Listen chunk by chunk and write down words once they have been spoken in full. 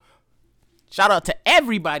Shout out to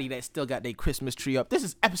everybody that still got their Christmas tree up. This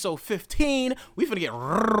is episode 15. We finna get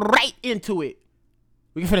right into it.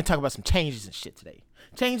 We finna talk about some changes and shit today.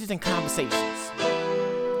 Changes and conversations.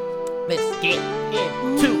 Let's get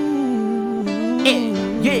into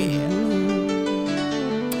it. Yeah.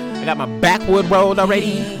 I got my backwood rolled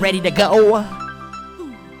already, ready to go.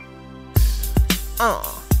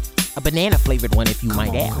 A banana flavored one, if you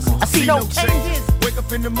might ask. I see no changes. Wake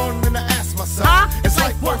up in the morning and I ask myself, it's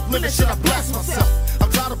like worth living, should I blast myself? I'm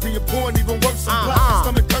tired of being poor and even worse, I'm black.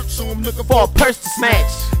 Stomach hurts, so I'm looking for a purse to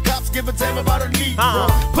smash. Cops give a damn about a Negro.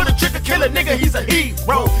 Put a trick to kill a nigga, he's a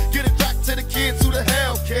hero. Get it back to the kids who the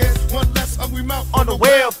hell cares. One less hungry mouth on the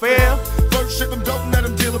welfare. First ship them dope, let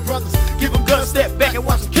them deal with brothers. Give them guns, step back and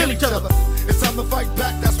watch them kill each other. It's time to fight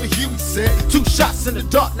back, that's what Huey said. 2 shots in the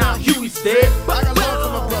dark, now Huey's dead. But I got love for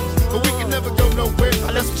my brothers, but we can never go nowhere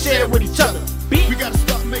unless we share with each other. We gotta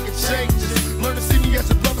start making changes. Learn to see me as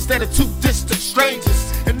a brother instead of 2 distant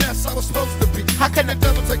strangers. And that's how it's supposed to be. How can the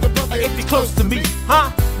devil take a brother if you're close to me?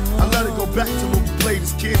 I let it go back to when we played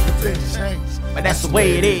as kids, but then it changed. But that's the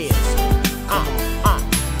way it is.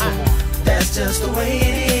 That's just the way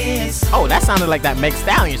it is. Oh, that sounded like that Meg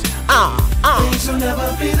Stallions. Things will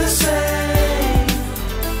never be the same.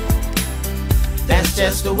 That's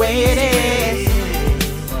just the way it is.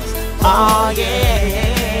 Oh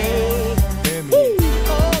yeah.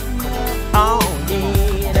 Oh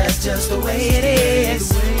yeah. That's just the way it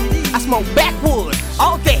is. I smoke backwoods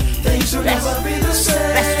all day. Things will never be the same.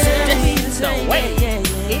 That's just the way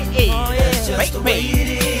it is. That's just the way it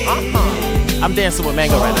is. I'm dancing with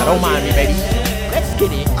Mango right now. Don't mind me, baby. Let's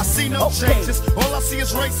get it. I see no changes. All I see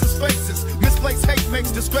is racist faces. Misplaced hate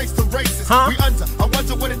makes disgrace to races. We under. I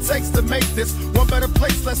wonder what it takes to make this one better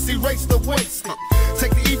place. Let's erase the waste.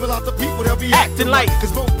 Take the evil out the people, they'll be acting like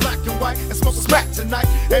it's both black and white and smoke a crack tonight.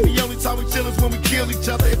 And the only time we chill is when we kill each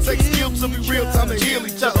other. It takes skill to be real time to heal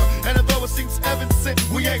each other. And although it seems evident,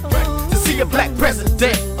 we ain't ready to see a black president.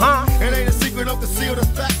 It ain't a secret, don't conceal the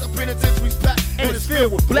fact. The penitentiary's packed and it's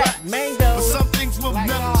filled with black mango. But some things will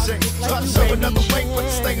never change. Try to show another way, but you're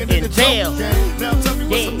staying in the jail. Now tell me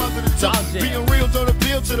what's a mother to do. Being real don't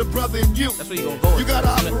appeal to the brother in you. That's where you gonna go. You gotta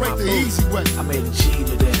operate the easy way. I made a G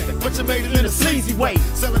today, but you made it in a sleazy way.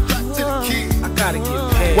 Sell it back to the kid. I gotta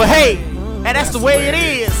get paid. Well, hey, and that's the way it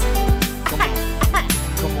is.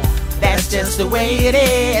 That's just the way it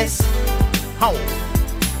is.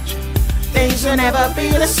 Things will never be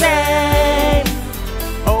the same.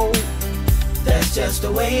 Oh, that's just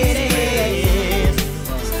the way it is.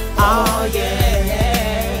 Oh yeah.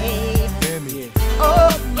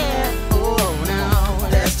 Oh yeah. Oh no.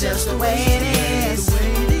 That's just the way it is.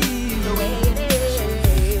 The way it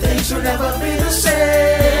is. Things will never be the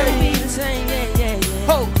same.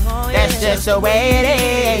 Oh, that's just the way it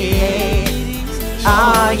is.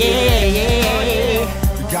 Oh yeah.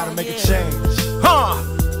 We gotta make a change.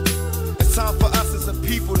 It's time for us as a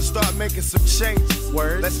people to start making some changes.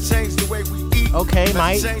 Word. Let's change the way we eat. Okay,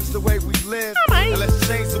 Mike. Let's change the way we live. Mike. And let's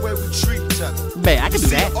change the way we treat each other. Man, I can do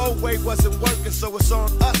that. The old way wasn't working, so it's on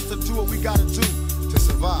us to do what we gotta do to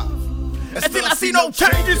survive. And still I see no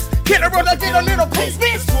changes. Can I run a little piece,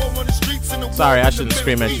 bitch? Sorry, I shouldn't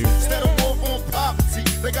scream at you. Instead of war on poverty,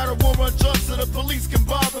 they got a war on drugs so the police can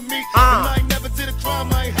bother me. And I ain't never did a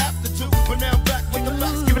crime I ain't have to do. But now I'm back with the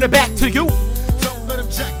facts. Giving it back to you. Don't let them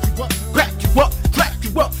jack you up, Crack you up, clap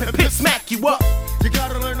you up, and pit smack you up. You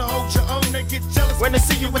gotta learn to hold your own. They get jealous When they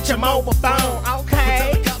see you with your mobile phone. But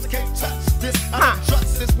Okay. the cops can't touch this. I don't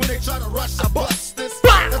trust this. When they try to rush, I bust this.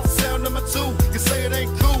 That's the sound number 2. You say it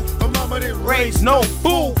ain't cool. My mama didn't Raise no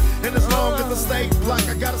fool. And as long as I stay black,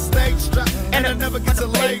 I got a stage strap. And I never get to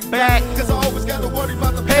lay back. Cause I always gotta worry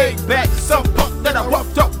about the Payback. Some punk that I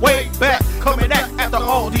roughed up way back. Coming back after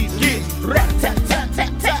all these years.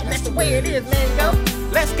 Rat-tat-tat-tat-tat. That's the way it is, man. Go.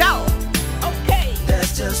 Let's go. Okay.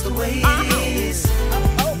 That's just the way it is.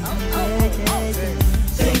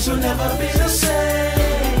 Things will never be the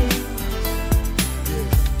same.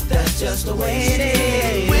 That's just the way it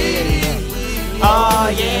is. Oh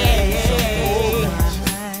yeah.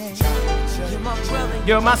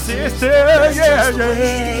 You're my sister. Yeah. The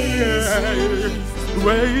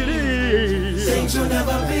way it is. Things will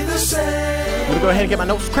never be the same. I'm gonna go ahead and get my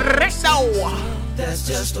notes correct. That's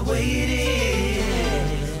just the way it is.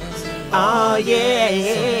 Oh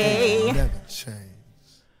yeah. Never change.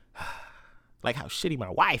 Like how shitty my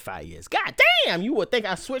Wi-Fi is. God damn, you would think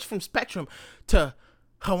I switched from Spectrum to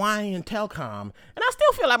Hawaiian Telcom, and I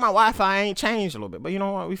still feel like my Wi-Fi ain't changed a little bit. But you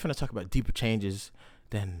know what? We finna talk about deeper changes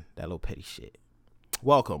than that little petty shit.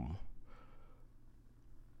 Welcome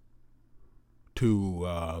to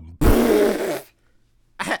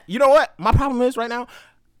you know what? My problem is right now,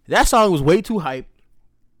 That song was way too hype.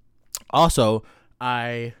 Also,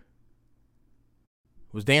 I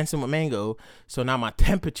was dancing with Mango, so now my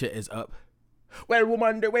temperature is up. Well,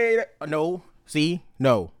 woman, the way that... No. See?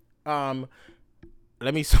 No. Let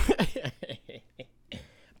me...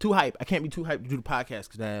 Too hype. I can't be too hype to do the podcast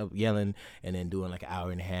because I'm yelling and then doing like an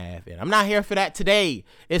hour and a half. And I'm not here for that today.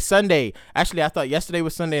 It's Sunday. Actually, I thought yesterday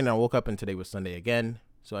was Sunday and I woke up and today was Sunday again.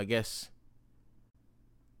 So I guess...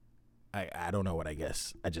 I don't know what I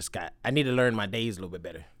guess. I need to learn my days a little bit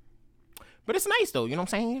better. But it's nice though. You know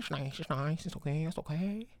what I'm saying? It's nice. It's nice. It's okay. It's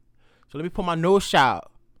okay. So let me put my nose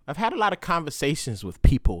shot. I've had a lot of conversations with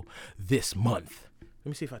people this month. Let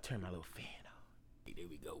me see if I turn my little fan on. There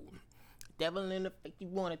we go. Devil in the face, you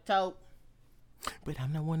want to talk, but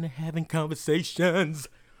I'm not one to having conversations.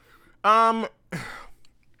 You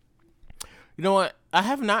know what? I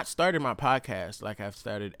have not started my podcast like I've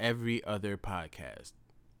started every other podcast.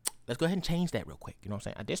 Let's go ahead and change that real quick. You know what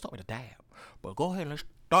I'm saying? I did start with a dab, but go ahead and let's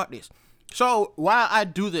start this. So while I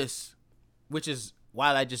do this, which is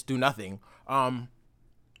while I just do nothing, let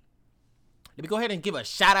me go ahead and give a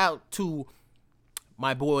shout out to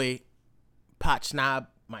my boy Pot Snob,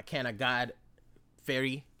 my can of God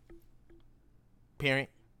fairy parent.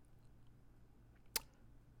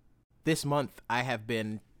 This month I have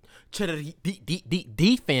been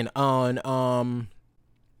deefing on what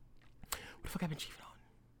the fuck I've been chiefing on?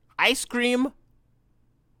 Ice cream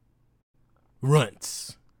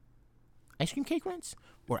runts. Ice cream cake runts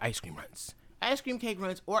or ice cream runts? Ice cream cake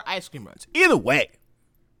runts or ice cream runts. Either way,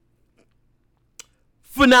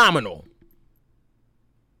 phenomenal.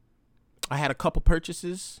 I had a couple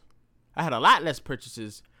purchases. I had a lot less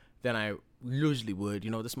purchases than I usually would.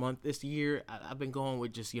 You know, this year, I've been going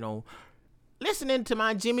with just, you know, listening to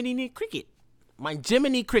my Jiminy Cricket. My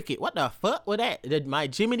Jiminy Cricket. What the fuck was that? My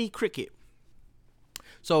Jiminy Cricket.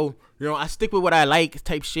 So, you know, I stick with what I like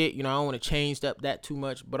type shit. You know, I don't want to change up that too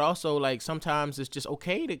much. But also, like, sometimes it's just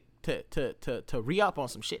okay to re-up on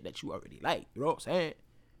some shit that you already like. You know what I'm saying?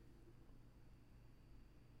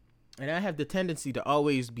 And I have the tendency to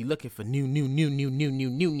always be looking for new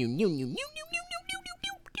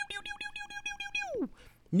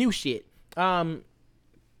shit. I'm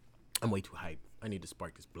way too hype. I need to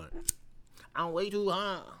spark this blunt. I'm way too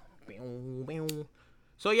high.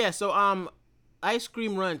 So yeah, ice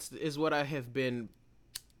cream runts is what I have been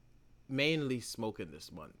mainly smoking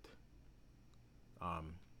this month.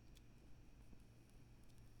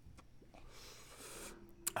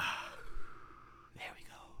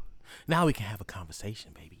 Now we can have a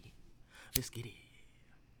conversation, baby. Let's get it.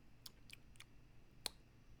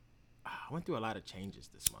 I went through a lot of changes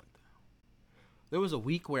this month. There was a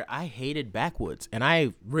week where I hated backwoods, and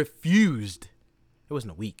I refused. It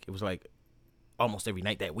wasn't a week. It was like almost every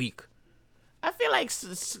night that week. I feel like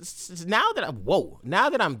now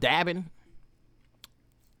that I'm dabbing,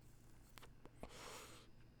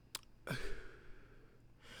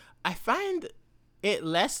 I find it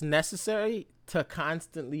less necessary to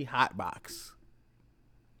constantly hotbox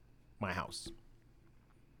my house.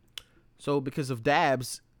 So because of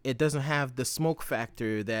dabs, it doesn't have the smoke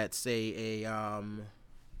factor that, say,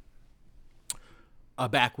 a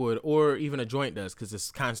backwood or even a joint does, because it's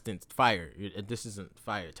constant fire. This isn't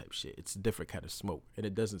fire type shit. It's a different kind of smoke, and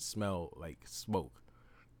it doesn't smell like smoke.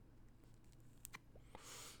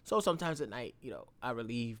 So sometimes at night, you know, I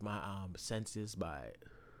relieve my senses by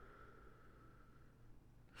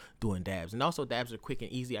doing dabs. And also dabs are quick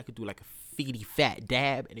and easy. I could do like a feedy fat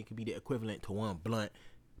dab, and it could be the equivalent to one blunt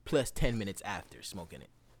plus 10 minutes after smoking it.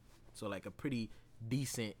 So like a pretty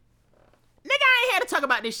decent... Nigga, I ain't here to talk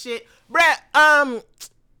about this shit. Bruh,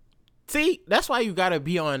 see, that's why you gotta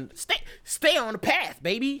be on... Stay on the path,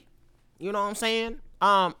 baby. You know what I'm saying?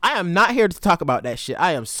 I am not here to talk about that shit.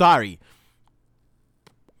 I am sorry.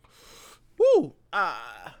 Woo!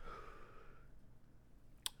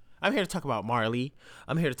 I'm here to talk about Marley.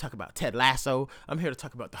 I'm here to talk about Ted Lasso. I'm here to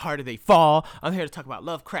talk about The Harder They Fall. I'm here to talk about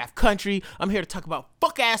Lovecraft Country. I'm here to talk about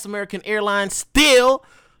fuck-ass American Airlines still.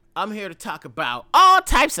 I'm here to talk about all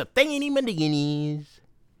types of thingy-mandiginis.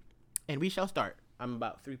 And we shall start. I'm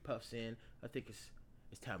about 3 puffs in. I think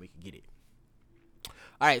it's time we can get it.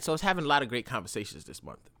 All right, so I was having a lot of great conversations this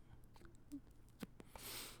month.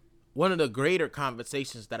 One of the greater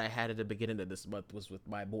conversations that I had at the beginning of this month was with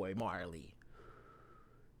my boy Marley.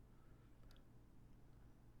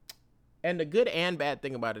 And the good and bad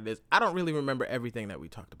thing about it is I don't really remember everything that we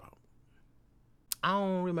talked about. I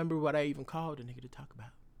don't remember what I even called a nigga to talk about.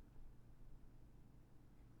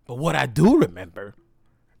 But what I do remember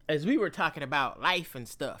is we were talking about life and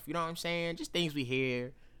stuff. You know what I'm saying? Just things we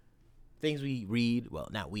hear, things we read. Well,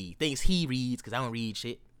 not we. Things he reads, because I don't read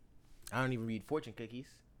shit. I don't even read fortune cookies.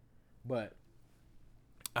 But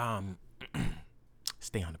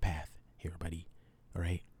stay on the path here, buddy. All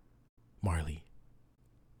right, Marley.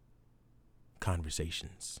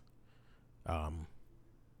 Conversations.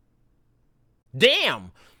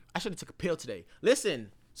 Damn, I should have took a pill today.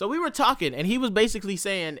 Listen, so we were talking, and he was basically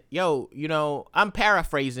saying, "Yo, you know," I'm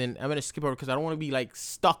paraphrasing. I'm gonna skip over because I don't want to be like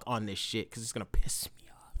stuck on this shit because it's gonna piss me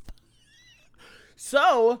off.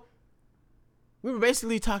 So we were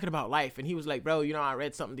basically talking about life, and he was like, "Bro, you know, I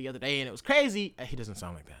read something the other day, and it was crazy." He doesn't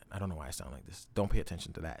sound like that. I don't know why I sound like this. Don't pay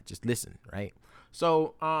attention to that. Just listen, right?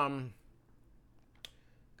 So, God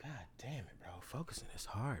damn it, bro. Focusing is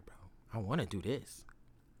hard, bro. I want to do this.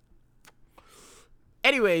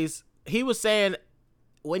 Anyways, he was saying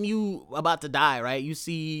when you about to die, right? You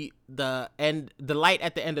see the light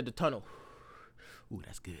at the end of the tunnel. Ooh,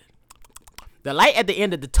 that's good. The light at the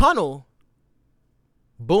end of the tunnel,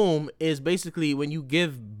 boom, is basically when you're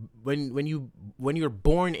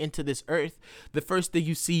born into this earth, the first thing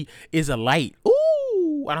you see is a light.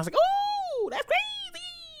 Ooh, and I was like, ooh, that's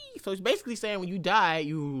crazy. So it's basically saying when you die,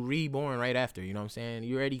 you reborn right after. You know what I'm saying?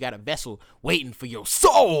 You already got a vessel waiting for your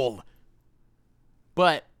soul.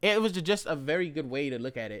 But it was just a very good way to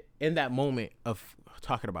look at it in that moment of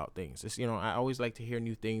talking about things. It's, you know, I always like to hear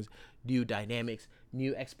new things, new dynamics,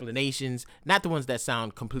 new explanations. Not the ones that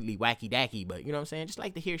sound completely wacky-dacky, but you know what I'm saying? Just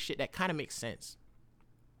like to hear shit that kind of makes sense.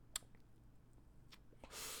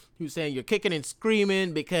 He was saying you're kicking and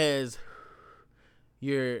screaming because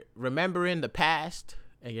you're remembering the past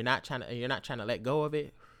and you're not trying to let go of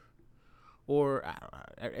it. Or I don't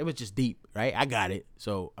know, it was just deep, right? I got it.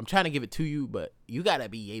 So I'm trying to give it to you, but you gotta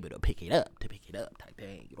be able to pick it up type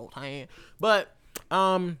thing. You know what I'm saying? But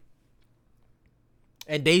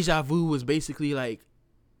and deja vu was basically like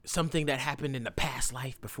something that happened in the past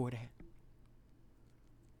life before that.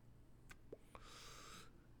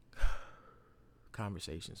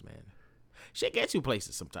 Conversations, man. Shit gets you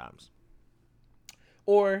places sometimes.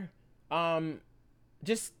 Or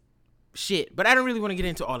just shit. But I don't really want to get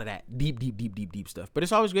into all of that deep stuff. But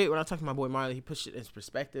it's always great when I talk to my boy Marley. He puts shit in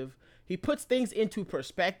perspective. He puts things into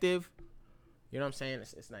perspective. You know what I'm saying?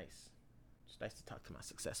 It's nice. It's nice to talk to my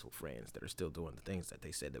successful friends that are still doing the things that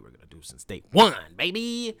they said they were going to do since day one,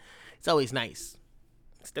 baby. It's always nice.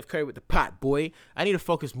 Steph Curry with the pot, boy. I need to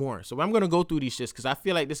focus more. So I'm going to go through these shits because I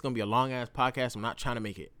feel like this is going to be a long-ass podcast. I'm not trying to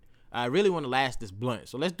make it. I really want to last this blunt.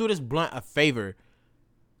 So let's do this blunt a favor.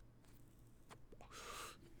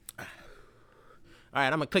 All right,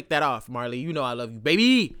 I'm going to click that off, Marley. You know I love you,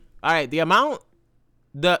 baby. All right,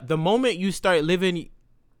 the moment you start living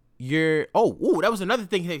your... that was another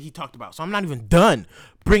thing that he talked about. So I'm not even done.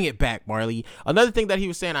 Bring it back, Marley. Another thing that he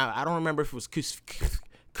was saying, I don't remember if it was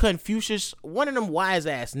Confucius, one of them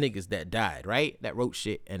wise-ass niggas that died, right? That wrote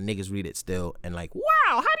shit, and niggas read it still, and like, wow,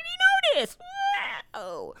 how did he know this?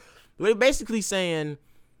 Wow. They're basically saying,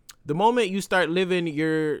 the moment you start living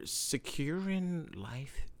your securing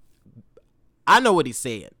life... I know what he's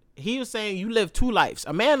saying. He was saying you live two lives.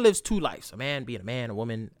 A man lives two lives. A man being a man, a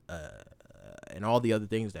woman, and all the other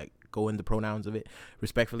things that go in the pronouns of it,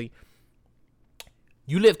 respectfully.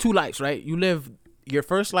 You live two lives, right? You live your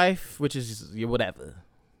first life, which is your whatever,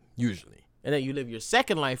 usually. And then you live your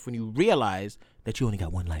second life when you realize that you only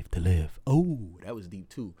got one life to live. Oh, that was deep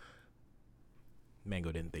too.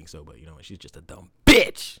 Mango didn't think so, but you know what? She's just a dumb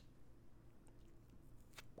bitch.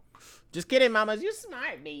 Just kidding, mamas. You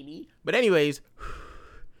smart, baby. But anyways,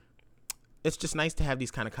 it's just nice to have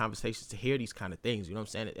these kind of conversations, to hear these kind of things. You know what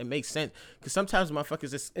I'm saying? It makes sense. Because sometimes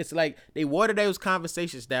motherfuckers, it's like they water those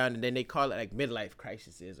conversations down and then they call it like midlife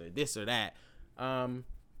crises or this or that. So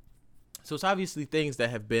it's obviously things that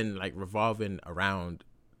have been like revolving around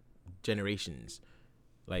generations.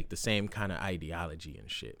 Like the same kind of ideology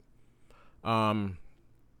and shit.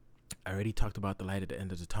 I already talked about the light at the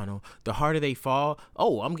end of the tunnel. The harder they fall.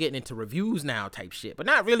 Oh, I'm getting into reviews now type shit. But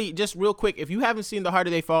not really. Just real quick. If you haven't seen The Harder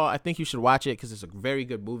They Fall, I think you should watch it because it's a very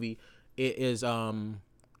good movie. It is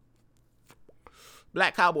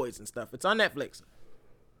black cowboys and stuff. It's on Netflix.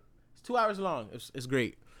 It's 2 hours long. It's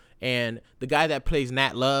great. And the guy that plays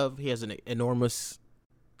Nat Love, he has an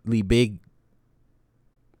enormously big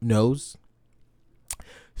nose.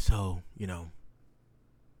 So, you know,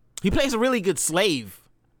 he plays a really good slave.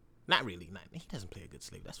 Not really. He doesn't play a good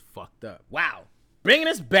slave. That's fucked up. Wow. Bringing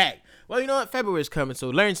us back. Well, you know what? February's coming, so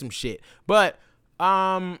learn some shit. But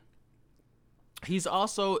he's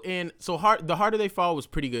also in... So The Harder They Fall was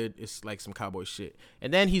pretty good. It's like some cowboy shit.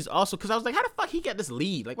 And then he's also... Because I was like, how the fuck he got this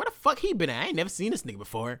lead? Like, where the fuck he been at? I ain't never seen this nigga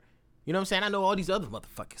before. You know what I'm saying? I know all these other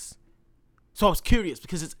motherfuckers. So I was curious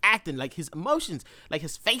because his acting, like his emotions, like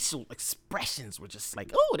his facial expressions were just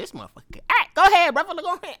like, oh, this motherfucker can act. Go ahead, brother.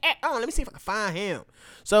 Go ahead, act on. Let me see if I can find him.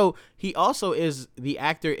 So he also is the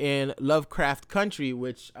actor in Lovecraft Country,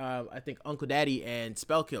 which I think Uncle Daddy and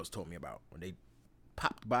Spellkills told me about when they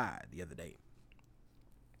popped by the other day.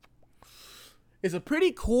 It's a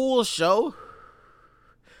pretty cool show.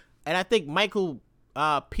 And I think Michael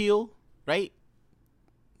Peel, right?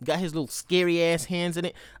 Got his little scary ass hands in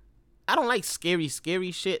it. I don't like scary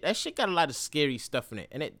shit. That shit got a lot of scary stuff in it.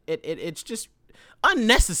 And it's just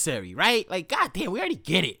unnecessary, right? Like, goddamn, we already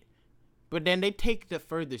get it. But then they take the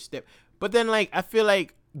further step. But then, like, I feel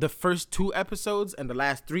like the first 2 episodes and the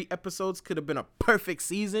last 3 episodes could have been a perfect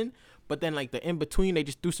season. But then, like, the in-between, they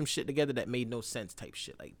just threw some shit together that made no sense type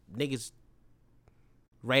shit. Like, niggas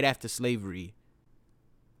right after slavery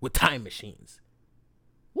with time machines.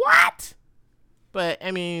 What? But,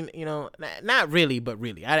 I mean, you know, not really, but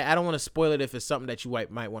really. I don't want to spoil it if it's something that you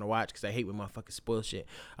might want to watch, because I hate when motherfuckers spoil shit.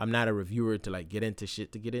 I'm not a reviewer to, like, get into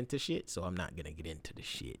shit, so I'm not going to get into the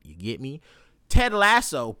shit. You get me? Ted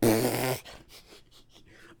Lasso. Not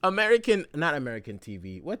American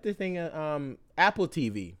TV. What the thing? Apple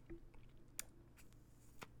TV.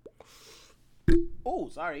 Oh,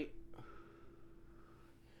 sorry.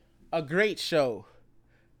 A great show.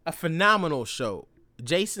 A phenomenal show.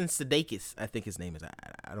 Jason Sudeikis, I think his name is.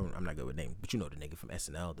 I'm not good with names, but you know the nigga from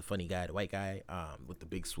SNL, the funny guy, the white guy, with the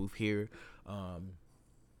big swoop here.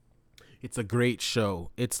 It's a great show.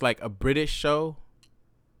 It's like a British show.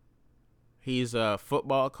 He's a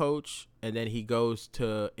football coach, and then he goes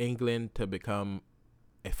to England to become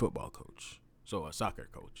a football coach, so a soccer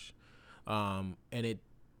coach. And it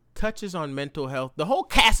touches on mental health. The whole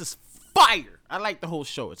cast is fire. I like the whole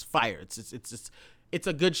show. It's fire. It's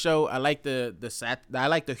a good show. I like I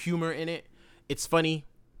like the humor in it. It's funny.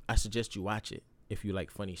 I suggest you watch it if you like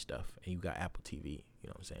funny stuff and you got Apple TV. You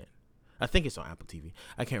know what I'm saying? I think it's on Apple TV.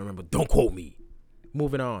 I can't remember. Don't quote me.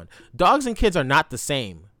 Moving on. Dogs and kids are not the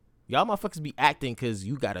same. Y'all motherfuckers be acting because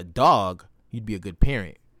you got a dog. You'd be a good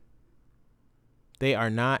parent. They are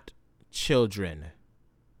not children.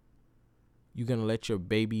 You gonna let your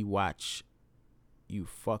baby watch you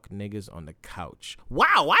fuck niggas on the couch.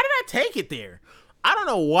 Wow, why did I take it there? I don't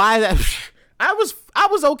know why that. I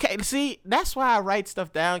was okay. See, that's why I write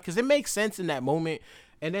stuff down, because it makes sense in that moment.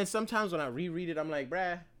 And then sometimes when I reread it, I'm like,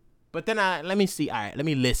 bruh. But then let me see. All right, let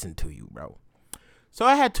me listen to you, bro. So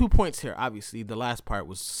I had 2 points here. Obviously, the last part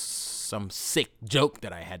was some sick joke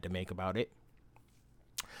that I had to make about it.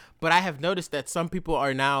 But I have noticed that but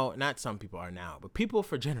people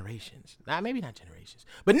for generations, maybe not generations,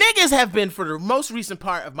 but niggas have been, for the most recent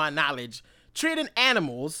part of my knowledge, treating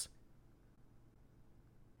animals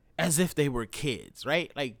as if they were kids,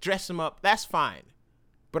 right? Like, dress them up, that's fine.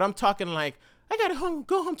 But I'm talking like, I gotta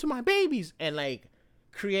go home to my babies and like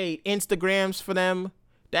create Instagrams for them.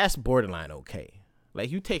 That's borderline okay.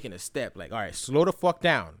 Like, you taking a step, like, all right, slow the fuck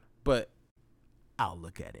down, but I'll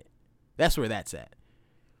look at it. That's where that's at.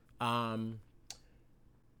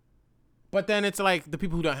 But then it's like the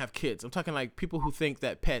people who don't have kids. I'm talking like people who think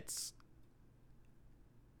that pets,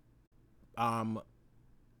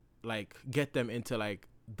 like, get them into like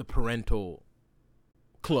the parental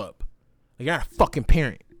club. Like, you're not a fucking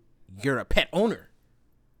parent. You're a pet owner.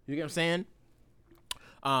 You get what I'm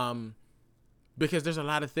saying? Because there's a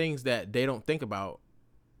lot of things that they don't think about.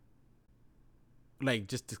 Like,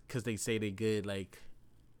 just because they say they good, like,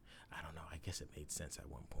 I don't know. I guess it made sense at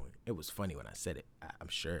one point. It was funny when I said it. I'm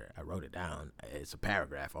sure I wrote it down. It's a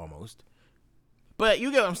paragraph almost. But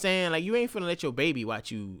you get what I'm saying? Like, you ain't finna let your baby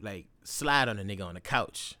watch you, like, slide on a nigga on the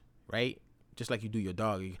couch, right? Just like you do your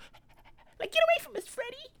dog. Like, get away from Miss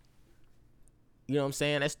Freddy. You know what I'm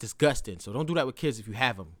saying? That's disgusting. So don't do that with kids if you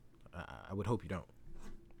have them. I would hope you don't.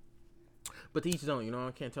 But to each his own, you know?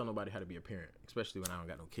 I can't tell nobody how to be a parent, especially when I don't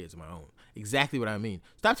got no kids of my own. Exactly what I mean.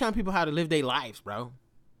 Stop telling people how to live their lives, bro.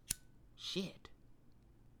 Shit.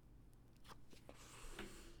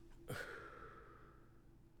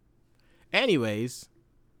 Anyways,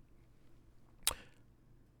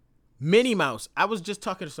 Minnie Mouse. I was just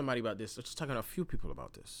talking to somebody about this. I was just talking to a few people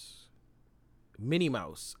about this. Minnie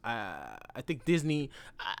Mouse. I think Disney.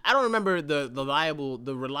 I don't remember the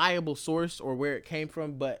reliable source or where it came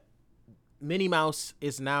from, but Minnie Mouse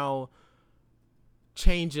is now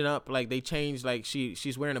changing up. Like, they changed, like,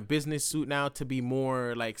 she's wearing a business suit now to be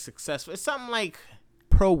more like successful. It's something like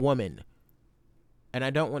pro woman, and I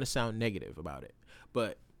don't want to sound negative about it,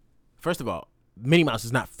 but first of all, Minnie Mouse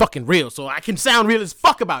is not fucking real, so I can sound real as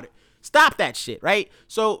fuck about it. Stop that shit, right?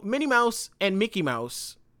 So Minnie Mouse and Mickey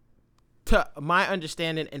Mouse, to my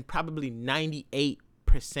understanding, and probably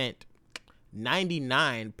 98%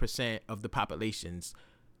 99% of the population's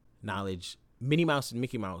knowledge, Minnie Mouse and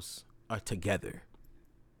Mickey Mouse are together.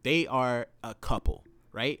 They are a couple,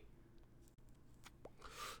 right?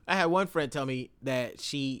 I had one friend tell me that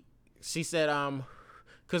she said,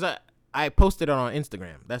 because I posted it on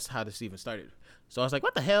Instagram. That's how this even started. So I was like,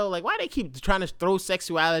 what the hell? Like, why they keep trying to throw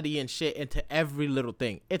sexuality and shit into every little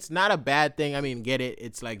thing? It's not a bad thing. I mean, get it.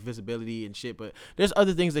 It's like visibility and shit, but there's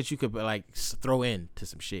other things that you could like throw into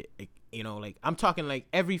some shit. Like, you know, like I'm talking like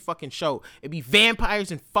every fucking show. It'd be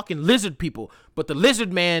vampires and fucking lizard people, but the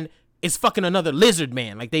lizard man is fucking another lizard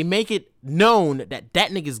man. Like they make it known that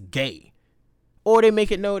nigga's gay. Or they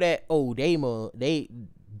make it know that, oh,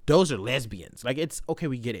 those are lesbians. Like, it's okay,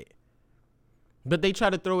 we get it. But they try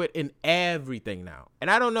to throw it in everything now. And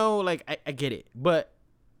I don't know, like, I get it. But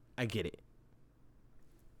I get it.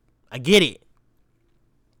 I get it.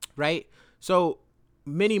 Right? So,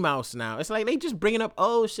 Minnie Mouse now, it's like they just bringing up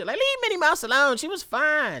old shit. Like, leave Minnie Mouse alone. She was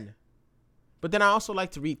fine. But then I also like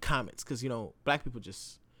to read comments. Because, you know, black people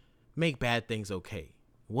just make bad things okay.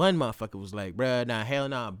 One motherfucker was like, bruh, nah, hell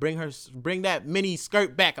nah. Bring that mini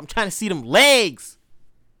skirt back. I'm trying to see them legs.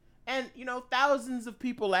 And, you know, thousands of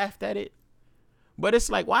people laughed at it. But it's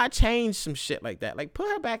like, why change some shit like that? Like, put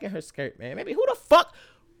her back in her skirt, man. Maybe who the fuck?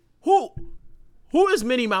 Who is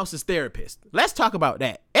Minnie Mouse's therapist? Let's talk about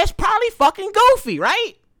that. It's probably fucking Goofy,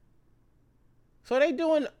 right? So they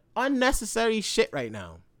doing unnecessary shit right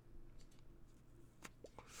now.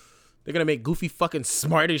 They're gonna make Goofy fucking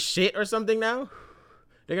smart as shit or something now.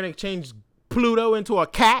 They're gonna change Pluto into a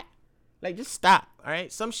cat. Like, just stop, all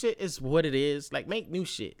right? Some shit is what it is. Like, make new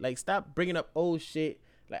shit. Like, stop bringing up old shit.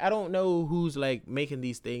 Like, I don't know who's like making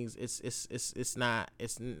these things. It's not.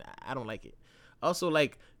 I don't like it. Also,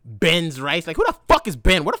 like Ben's rice. Like, who the fuck is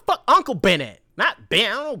Ben? Where the fuck Uncle Ben at? Not Ben.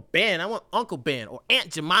 I don't know Ben. I want Uncle Ben or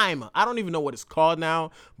Aunt Jemima. I don't even know what it's called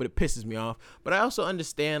now, but it pisses me off. But I also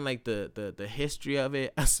understand like the history of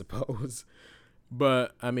it, I suppose.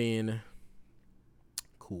 But I mean,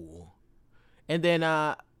 cool. And then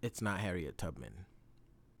it's not Harriet Tubman.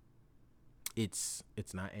 It's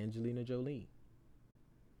not Angelina Jolie.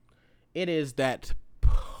 It is that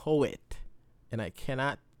poet, and I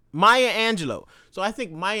cannot, Maya Angelou. So I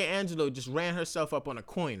think Maya Angelou just ran herself up on a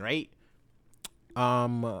coin, right? I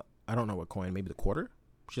don't know what coin, maybe the quarter.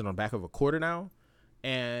 She's on the back of a quarter now,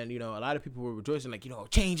 and you know a lot of people were rejoicing, like, you know,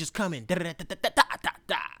 change is coming. Da, da, da, da, da, da,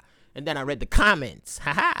 da. And then I read the comments,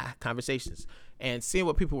 conversations, and seeing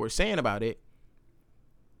what people were saying about it.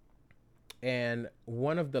 And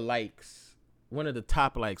one of the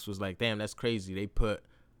top likes was like, damn, that's crazy. They put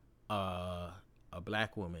a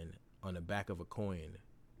black woman on the back of a coin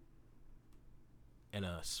and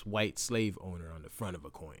a white slave owner on the front of a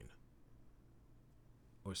coin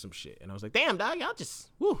or some shit. And I was like, damn, dog, y'all just,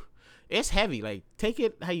 whoo, it's heavy. Like, take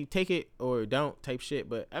it how you take it or don't type shit.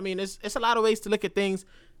 But I mean, it's a lot of ways to look at things.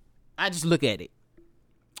 I just look at it.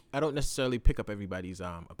 I don't necessarily pick up everybody's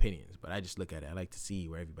opinions, but I just look at it. I like to see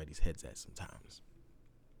where everybody's head's at sometimes.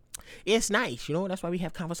 It's nice, you know, that's why we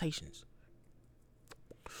have conversations.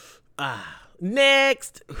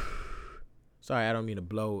 Next. Sorry, I don't mean to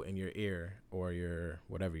blow in your ear or your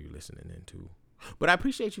whatever you're listening into. But I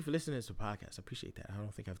appreciate you for listening to the podcast. I appreciate that. I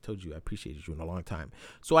don't think I've told you I appreciated you in a long time.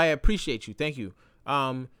 So I appreciate you. Thank you.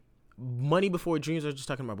 Money Before Dreams. I was just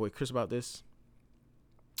talking to my boy Chris about this.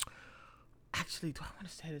 Actually, do I want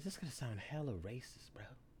to say this? This is going to sound hella racist, bro.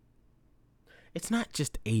 It's not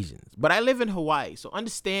just Asians, but I live in Hawaii, so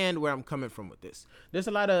understand where I'm coming from with this. There's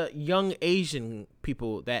a lot of young Asian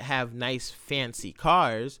people that have nice, fancy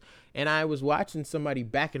cars, and I was watching somebody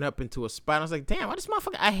backing up into a spot. I was like, damn, why this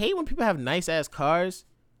motherfucker? I hate when people have nice-ass cars,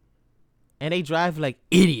 and they drive like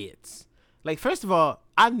idiots. Like, first of all,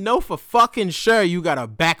 I know for fucking sure you got a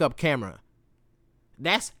backup camera.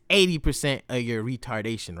 That's 80% of your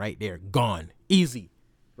retardation right there. Gone. Easy.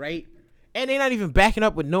 Right? And they're not even backing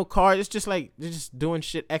up with no car. It's just like they're just doing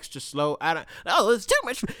shit extra slow. It's too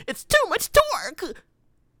much torque.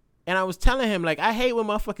 And I was telling him, like, I hate when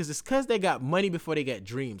motherfuckers, it's because they got money before they got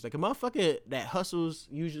dreams. Like a motherfucker that hustles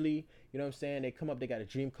usually, you know what I'm saying? They come up, they got a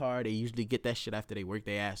dream car. They usually get that shit after they work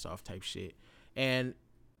their ass off type shit. And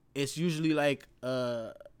it's usually like,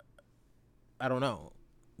 I don't know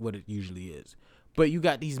what it usually is. But you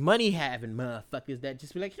got these money having motherfuckers that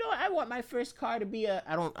just be like, you know what? I want my first car to be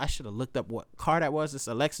I should have looked up what car that was. It's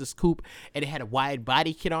a Lexus Coupe, and it had a wide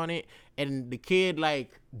body kit on it. And the kid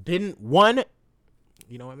like didn't want it.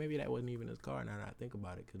 You know what? Maybe that wasn't even his car now that I think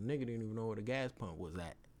about it. Because nigga didn't even know where the gas pump was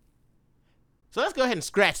at. So let's go ahead and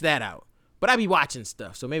scratch that out. But I be watching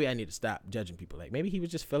stuff, so maybe I need to stop judging people. Like, maybe he was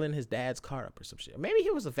just filling his dad's car up or some shit. Maybe he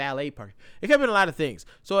was a valet park. It could have been a lot of things.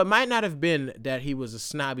 So it might not have been that he was a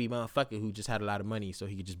snobby motherfucker who just had a lot of money so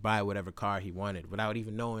he could just buy whatever car he wanted without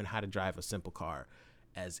even knowing how to drive a simple car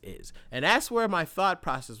as is. And that's where my thought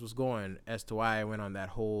process was going as to why I went on that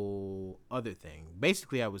whole other thing.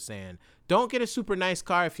 Basically, I was saying, don't get a super nice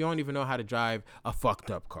car if you don't even know how to drive a fucked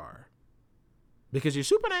up car. Because your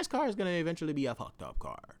super nice car is going to eventually be a fucked up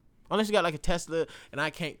car. Unless you got like a Tesla, and I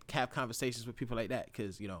can't have conversations with people like that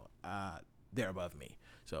because, they're above me.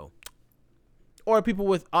 So, or people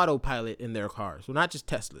with autopilot in their cars. So not just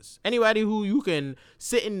Teslas. Anybody who you can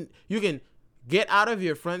you can get out of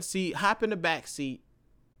your front seat, hop in the back seat,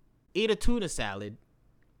 eat a tuna salad,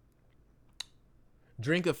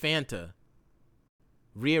 drink a Fanta,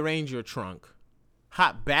 rearrange your trunk,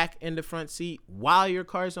 hop back in the front seat while your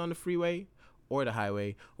car's on the freeway or the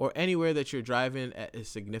highway or anywhere that you're driving at a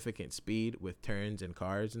significant speed with turns and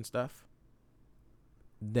cars and stuff,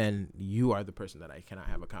 then you are the person that I cannot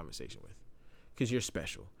have a conversation with because you're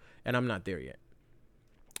special. And I'm not there yet.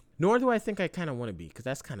 Nor do I think I kind of want to be because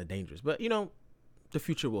that's kind of dangerous. But, the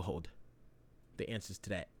future will hold the answers to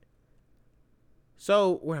that.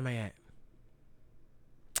 So, where am I at?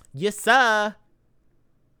 Yes, sir.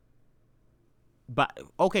 But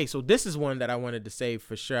okay, so this is one that I wanted to say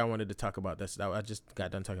for sure. I wanted to talk about this. I just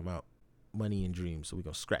got done talking about money and dreams, so we're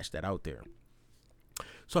gonna scratch that out there.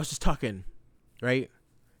 So I was just talking, right?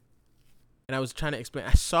 And I was trying to explain.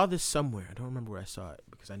 I saw this somewhere. I don't remember where I saw it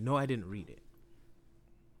because I know I didn't read it.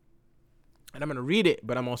 And I'm gonna read it,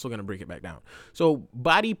 but I'm also gonna break it back down. So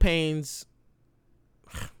body pains.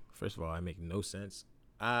 First of all, I make no sense.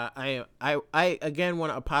 I again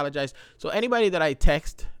want to apologize. So anybody that I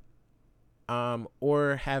text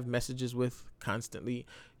or have messages with constantly,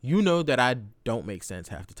 that I don't make sense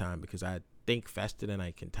half the time because I think faster than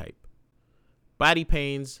I can type. Body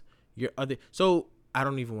pains, so I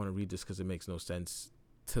don't even want to read this because it makes no sense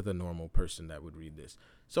to the normal person that would read this.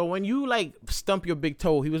 So when you stump your big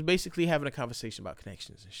toe, he was basically having a conversation about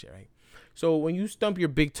connections and shit, right? So when you stump your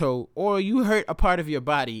big toe or you hurt a part of your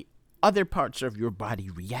body, other parts of your body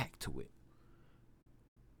react to it.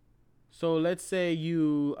 So let's say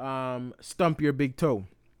you stump your big toe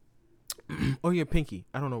or your pinky.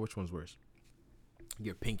 I don't know which one's worse.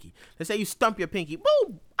 Your pinky. Let's say you stump your pinky.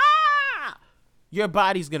 Boom! Ah! Your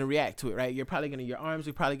body's going to react to it, right? Your arms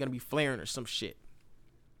are probably going to be flaring or some shit.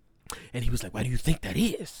 And he was like, why do you think that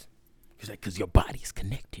is? He's like, because your body is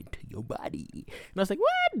connected to your body. And I was like,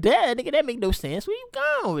 what? Duh, nigga, that make no sense. Where you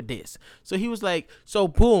going with this? So he was like, so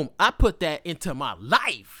boom, I put that into my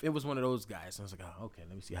life. It was one of those guys. I was like, oh, okay,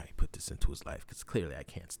 let me see how he put this into his life. Because clearly I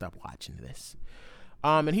can't stop watching this.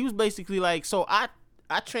 And he was basically like, so I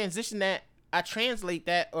transition that, I translate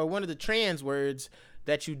that, or one of the trans words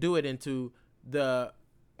that you do it into the,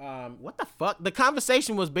 what the fuck? The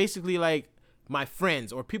conversation was basically like, my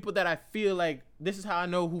friends or people that I feel like this is how I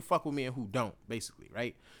know who fuck with me and who don't, basically,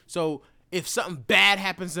 right? So if something bad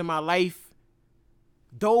happens in my life,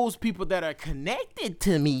 those people that are connected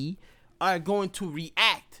to me are going to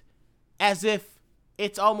react as if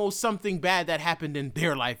it's almost something bad that happened in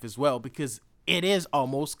their life as well, because it is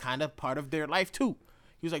almost kind of part of their life too.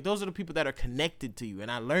 He was like, those are the people that are connected to you. And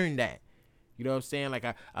I learned that, you know what I'm saying? Like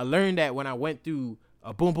I learned that when I went through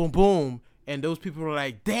a boom, boom, boom. And those people were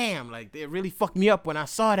like, damn, like it really fucked me up when I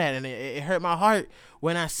saw that. And it hurt my heart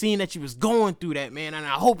when I seen that you was going through that, man. And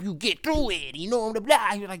I hope you get through it. You know, blah, blah.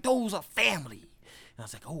 He was like, those are family. And I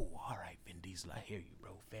was like, oh, all right, Vin Diesel, I hear you,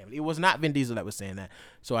 bro. Family. It was not Vin Diesel that was saying that.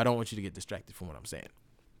 So I don't want you to get distracted from what I'm saying.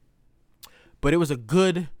 But it was a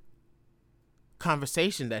good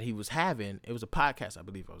conversation that he was having. It was a podcast, I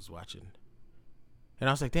believe I was watching. And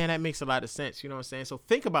I was like, damn, that makes a lot of sense. You know what I'm saying? So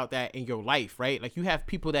think about that in your life, right? Like you have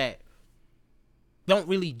people that don't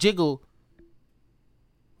really jiggle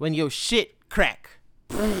when your shit crack.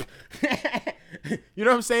 You know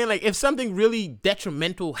what I'm saying? Like if something really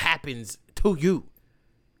detrimental happens to you,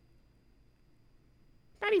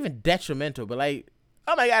 not even detrimental, but like,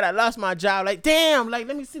 oh my God, I lost my job. Like, damn, like,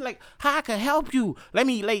 let me see, like, how I can help you. Let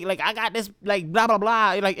me, like, I got this, like, blah, blah,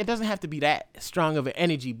 blah. Like, it doesn't have to be that strong of an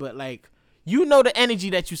energy, but like, you know the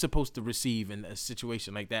energy that you're supposed to receive in a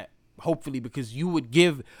situation like that, hopefully, because you would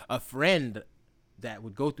give a friend that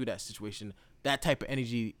would go through that situation that type of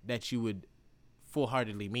energy that you would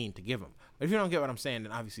full-heartedly mean to give them. But if you don't get what I'm saying,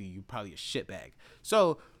 then obviously you're probably a shitbag.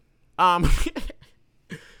 So,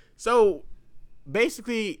 so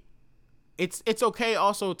basically, it's okay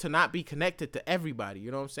also to not be connected to everybody.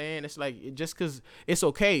 You know what I'm saying? It's like, just because it's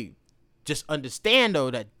okay, just understand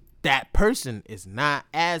though that that person is not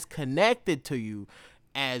as connected to you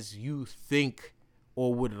as you think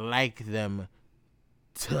or would like them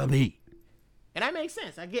to be. And that makes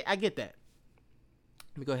sense. I get that.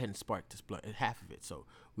 Let me go ahead and spark this blunt, half of it. So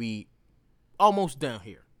we almost done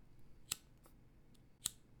here.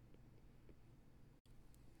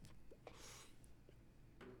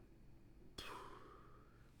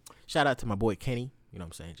 Shout out to my boy Kenny. You know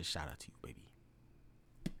what I'm saying? Just shout out to you, baby.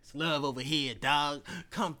 It's love over here, dog.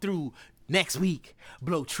 Come through next week.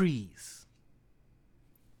 Blow trees.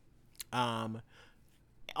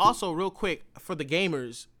 Also, real quick, for the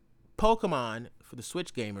gamers, Pokemon, for the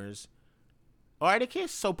Switch gamers, Arceus.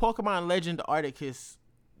 So Pokemon Legend Arceus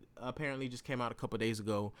apparently just came out a couple days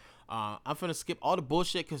ago. I'm finna skip all the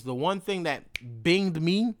bullshit because the one thing that binged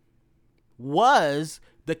me was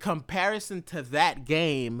the comparison to that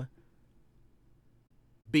game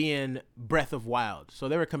being Breath of Wild. So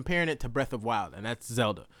they were comparing it to Breath of Wild, and that's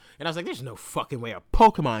Zelda. And I was like, there's no fucking way a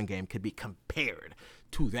Pokemon game could be compared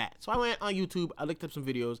to that. So I went on YouTube, I looked up some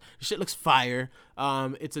videos. The shit looks fire.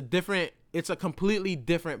 It's a completely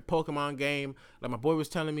different Pokemon game. Like my boy was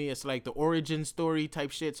telling me, it's like the origin story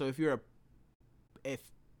type shit. So if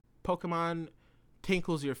Pokemon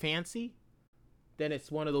tinkles your fancy, then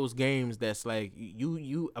it's one of those games that's like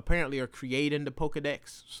you apparently are creating the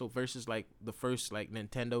Pokedex. So versus like the first like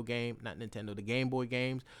Nintendo game, not Nintendo, the Game Boy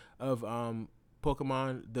games of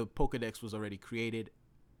Pokemon, the Pokedex was already created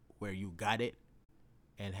where you got it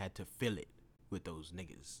and had to fill it with those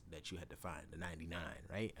niggas that you had to find, the 99,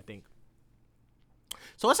 right? I think.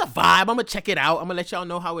 So it's a vibe. I'm gonna check it out. I'm gonna let y'all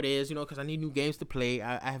know how it is, you know, because I need new games to play.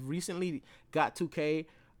 I have recently got 2K.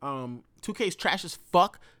 2K's trash as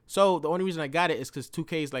fuck. So the only reason I got it is because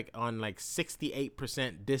 2K is like on like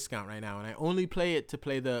 68% discount right now, and I only play it to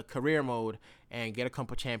play the career mode and get a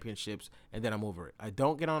couple championships, and then I'm over it. I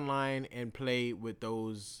don't get online and play with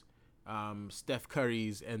those Steph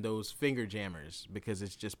Currys and those finger jammers because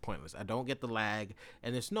it's just pointless. I don't get the lag,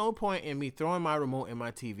 and there's no point in me throwing my remote in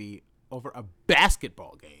my TV over a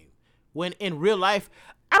basketball game when in real life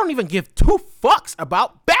I don't even give two fucks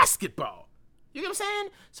about basketball. You get what I'm saying?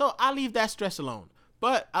 So I leave that stress alone.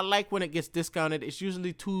 But I like when it gets discounted. It's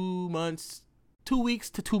usually 2 weeks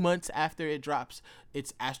to 2 months after it drops.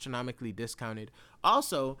 It's astronomically discounted.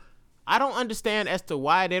 Also, I don't understand as to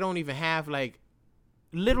why they don't even have like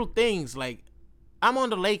little things. Like, I'm on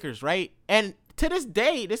the Lakers, right? And to this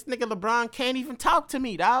day, this nigga LeBron can't even talk to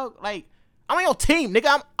me, dog. Like, I'm on your team,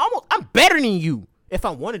 nigga. I'm better than you if I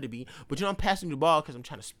wanted to be. But, you know, I'm passing you the ball because I'm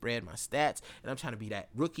trying to spread my stats. And I'm trying to be that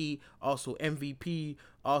rookie, also MVP.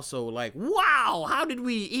 Also, like, wow, how did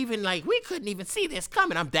we even, like, we couldn't even see this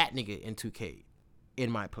coming. I'm that nigga in 2K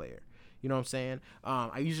in my player. You know what I'm saying?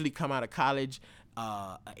 I usually come out of college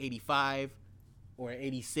a 85 or an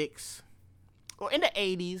 86. Or in the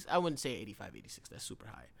 80s. I wouldn't say 85, 86. That's super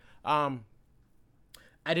high.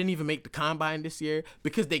 I didn't even make the combine this year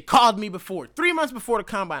because they called me before. 3 months before the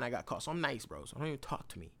combine, I got called. So I'm nice, bro. So don't even talk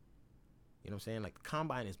to me. You know what I'm saying? Like, the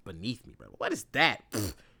combine is beneath me, bro. What is that?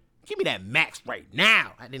 Pfft. Give me that max right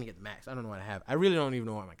now. I didn't get the max. I don't know what I have. I really don't even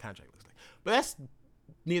know what my contract looks like. But that's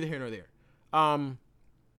neither here nor there.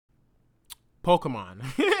 Pokemon.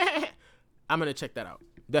 I'm going to check that out.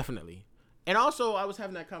 Definitely. And also, I was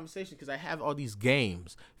having that conversation because I have all these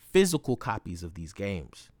games, physical copies of these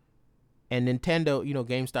games. And Nintendo, you know,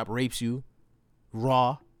 GameStop rapes you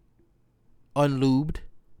raw, unlubed,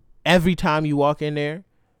 every time you walk in there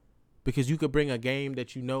because you could bring a game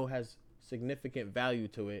that you know has significant value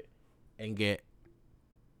to it and get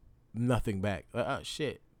nothing back.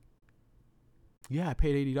 Shit. Yeah, I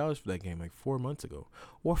paid $80 for that game like 4 months ago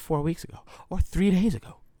or 4 weeks ago or 3 days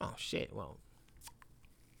ago. Oh, shit. Well,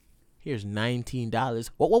 here's $19.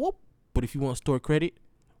 Whoa. But if you want store credit,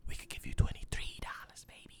 we could give you $23.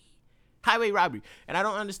 Highway robbery. And I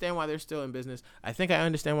don't understand why they're still in business. I think I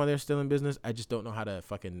understand why they're still in business. I just don't know how to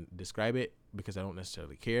fucking describe it because I don't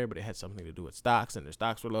necessarily care. But it had something to do with stocks, and their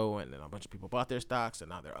stocks were low, and then a bunch of people bought their stocks, and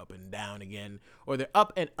now they're up and down again. Or they're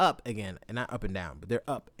up and up again. And not up and down, but they're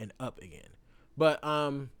up and up again. But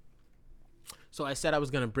so I said I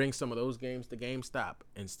was going to bring some of those games to GameStop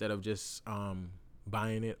instead of just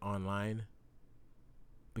buying it online.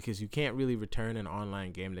 Because you can't really return an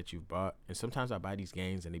online game that you've bought. And sometimes I buy these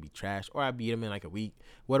games and they be trash. Or I beat them in like a week.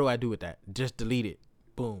 What do I do with that? Just delete it.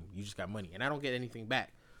 Boom. You just got money. And I don't get anything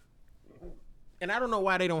back. And I don't know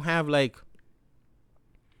why they don't have like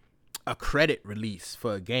a credit release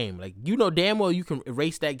for a game. Like, you know damn well you can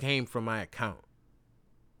erase that game from my account.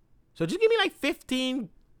 So just give me like 15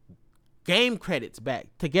 game credits back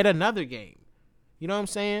to get another game. You know what I'm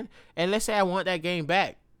saying? And let's say I want that game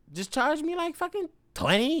back. Just charge me like fucking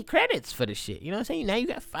 20 credits for the shit. You know what I'm saying? Now you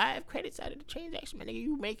got 5 credits out of the transaction, man. Nigga,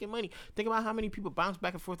 you making money. Think about how many people bounce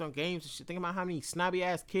back and forth on games and shit. Think about how many snobby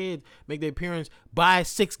ass kids make their appearance, buy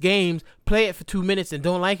 6 games, play it for 2 minutes and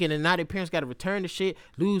don't like it, and now their parents got to return the shit,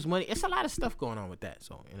 lose money. It's a lot of stuff going on with that.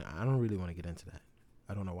 So I don't really want to get into that.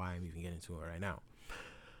 I don't know why I'm even getting into it right now.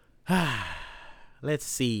 Let's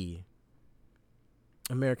see.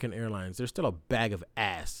 American Airlines. There's still a bag of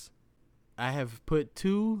ass. I have put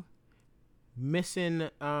 2 missing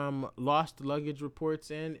lost luggage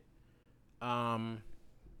reports in. And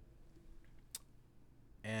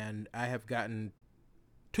I have gotten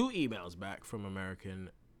 2 emails back from American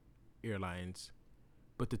Airlines.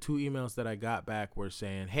 But the 2 emails that I got back were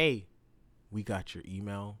saying, hey, we got your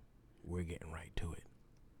email. We're getting right to it.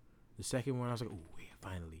 The second one, I was like, ooh, yeah,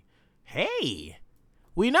 finally. Hey,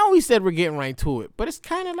 we know we said we're getting right to it, but it's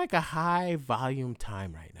kind of like a high volume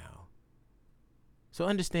time right now. So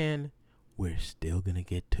understand, we're still going to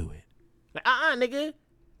get to it. Like, nigga,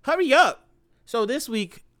 hurry up. So this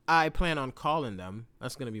week, I plan on calling them.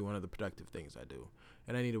 That's going to be one of the productive things I do.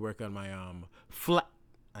 And I need to work on my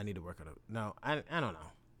I need to work on it. No, I don't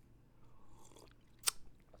know.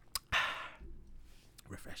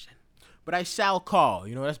 Refreshing. But I shall call.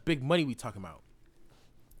 You know, that's big money we talking about.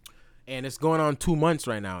 And it's going on 2 months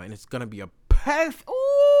right now. And it's going to be a perfect...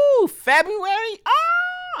 Ooh, February?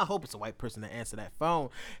 I hope it's a white person to answer that phone.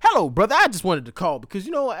 Hello, brother. I just wanted to call because,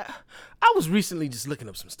 you know, I was recently just looking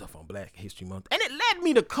up some stuff on Black History Month. And it led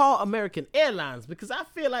me to call American Airlines because I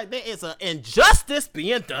feel like there is an injustice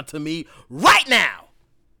being done to me right now.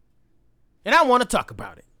 And I want to talk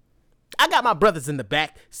about it. I got my brothers in the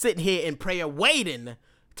back sitting here in prayer waiting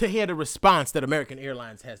to hear the response that American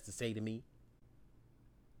Airlines has to say to me.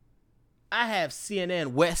 I have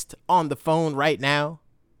CNN West on the phone right now.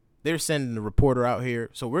 They're sending a reporter out here.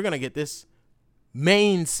 So we're going to get this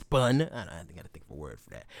main spun. I got to think of a word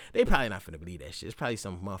for that. They probably not finna believe that shit. It's probably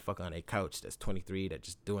some motherfucker on a couch that's 23 that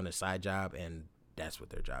just doing a side job. And that's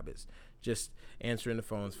what their job is. Just answering the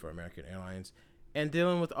phones for American Airlines and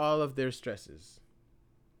dealing with all of their stresses.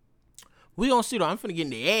 We gonna see though. I'm finna get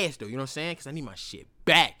in the ass though. You know what I'm saying? Because I need my shit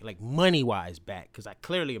back. Like money-wise back. Because I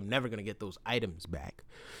clearly am never going to get those items back.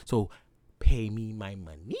 So pay me my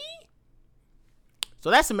money. So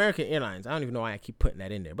that's American Airlines. I don't even know why I keep putting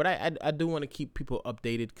that in there. But I do want to keep people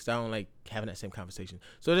updated because I don't like having that same conversation.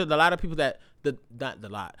 So there's a lot of people the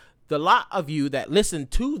lot of you that listen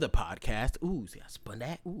to the podcast. Ooh, see, I spun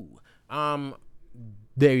that. Ooh.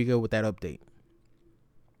 There you go with that update.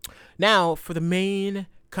 Now, for the main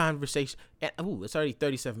conversation. And, it's already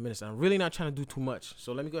 37 minutes. I'm really not trying to do too much.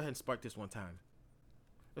 So let me go ahead and spark this one time.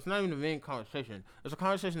 It's not even the main conversation. It's a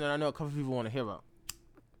conversation that I know a couple people want to hear about.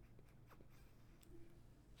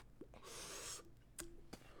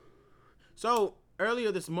 So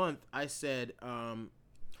earlier this month, I said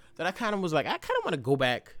that I kind of was like, I kind of want to go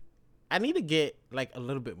back. I need to get like a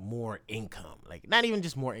little bit more income. Like not even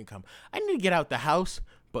just more income. I need to get out the house,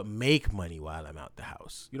 but make money while I'm out the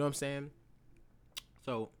house. You know what I'm saying?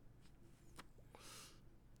 So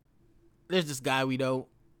there's this guy we know.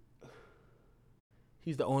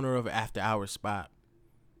 He's the owner of an after hours spot.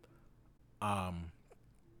 I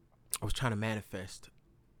was trying to manifest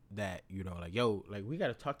that, you know, like, yo, like we got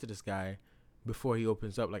to talk to this guy before he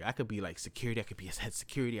opens up. Like I could be like security. I could be his head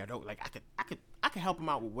security. I could help him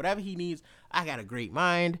out with whatever he needs. I got a great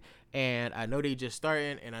mind and I know they just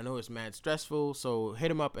starting and I know it's mad stressful. So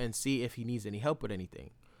hit him up and see if he needs any help with anything.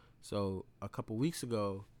 So a couple weeks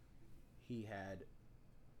ago,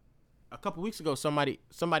 somebody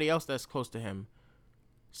else that's close to him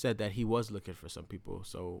said that he was looking for some people.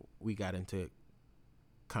 So we got into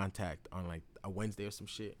contact on like a Wednesday or some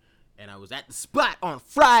shit. And I was at the spot on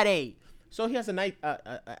Friday. So he has a night,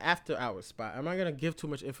 after hours spot. I'm not going to give too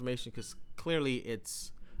much information because clearly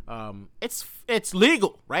it's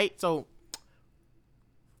legal, right? So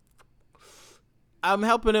I'm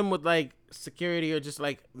helping him with like security or just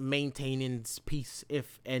like maintaining peace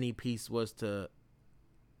if any piece was to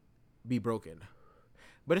be broken.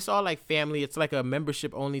 But it's all like family. It's like a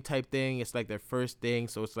membership only type thing. It's like their first thing.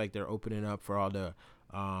 So it's like they're opening up for all the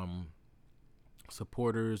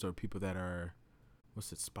supporters or people that are,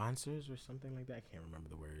 sponsors or something like that? I can't remember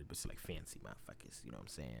the word, but it's like fancy motherfuckers. You know what I'm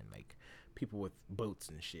saying? Like people with boats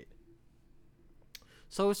and shit.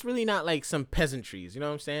 So it's really not like some peasantries. You know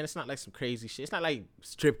what I'm saying? It's not like some crazy shit. It's not like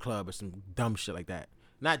strip club or some dumb shit like that.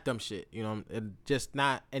 Not dumb shit. You know, just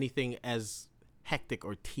not anything as hectic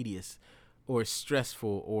or tedious. or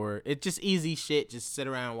stressful, or it's just easy shit. Just sit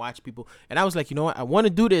around and watch people. And I was like, you know what? I want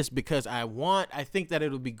to do this because I think that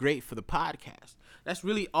it'll be great for the podcast. That's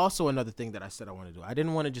really also another thing that I said I want to do. I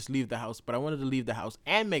didn't want to just leave the house, but I wanted to leave the house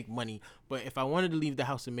and make money. But if I wanted to leave the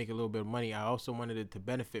house and make a little bit of money, I also wanted it to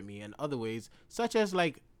benefit me in other ways, such as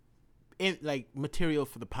like material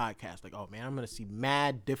for the podcast. Like, oh man, I'm gonna see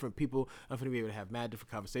mad different people. I'm gonna be able to have mad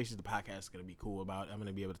different conversations. The podcast is gonna be cool about it. I'm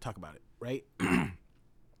gonna be able to talk about it, right?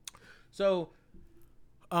 So,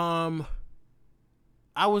 I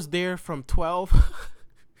was there from 12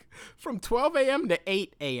 a.m. to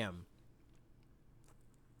 8 a.m.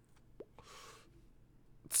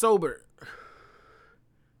 sober.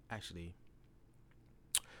 Actually,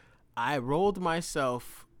 I rolled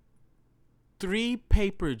myself 3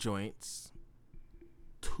 paper joints,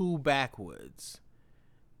 2 backwoods,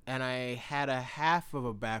 and I had a half of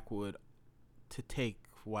a backwood to take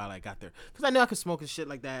while I got there, because I knew I could smoke and shit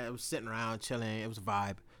like that. I was sitting around chilling. It was a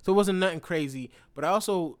vibe, so it wasn't nothing crazy, but I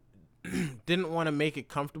also didn't want to make it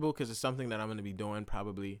comfortable, because it's something that I'm going to be doing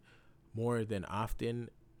probably more than often,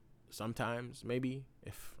 sometimes, maybe,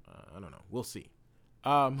 if I don't know, we'll see.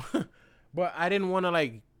 But I didn't want to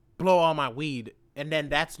like blow all my weed, and then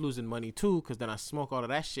that's losing money too, because then I smoke all of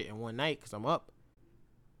that shit in one night because I'm up.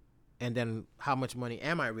 And then how much money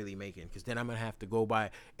am I really making? Because then I'm going to have to go buy.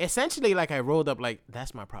 Essentially, like, I rolled up, like,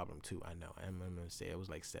 that's my problem too. I know. I'm going to say it was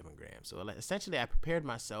like 7 grams. So like, essentially, I prepared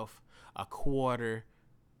myself a 1/4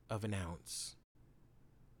 of an ounce.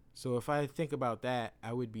 So if I think about that,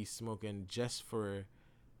 I would be smoking, just for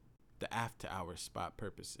the after hour spot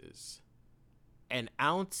purposes, an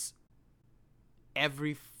ounce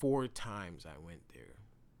every 4 times I went there.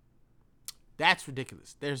 That's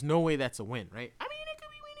ridiculous. There's no way that's a win, right? I mean, it could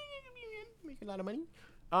be winning, it could be making a lot of money.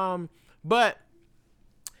 But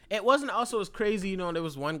it wasn't also as crazy. You know, there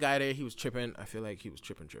was one guy there, he was tripping. I feel like he was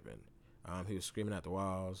tripping. He was screaming at the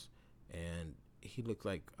walls, and he looked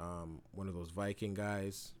like one of those Viking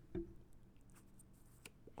guys.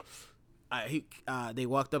 They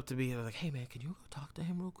walked up to me and I was like, hey man, can you go talk to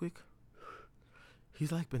him real quick?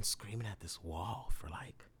 He's like been screaming at this wall for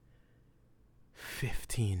like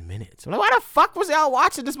 15 minutes. I'm like, why the fuck was y'all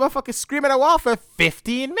watching this motherfucker scream at a wall for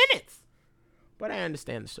 15 minutes? But I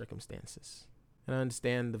understand the circumstances, and I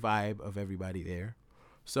understand the vibe of everybody there.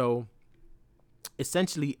 So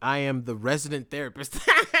essentially, I am the resident therapist.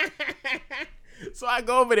 So I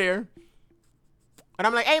go over there, and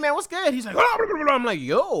I'm like, hey man, what's good? He's like, blah, blah, blah, blah. I'm like,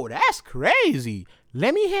 yo, that's crazy.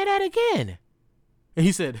 Let me hear that again. And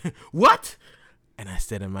he said, what? And I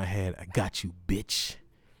said in my head, I got you, bitch.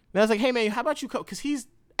 And I was like, hey man, how about you come? Because he's,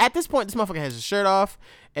 at this point, this motherfucker has his shirt off,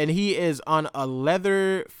 and he is on a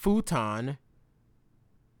leather futon,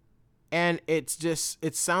 and it's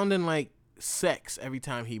sounding like sex every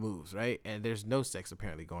time he moves, right? And there's no sex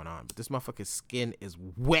apparently going on, but this motherfucker's skin is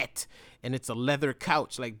wet, and it's a leather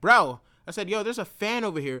couch. Like, bro, I said, yo, there's a fan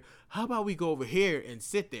over here. How about we go over here and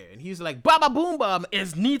sit there? And he's like, Baba Boom Bomb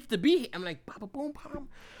needs to be here. I'm like, Baba Boom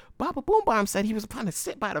Bomb said he was trying to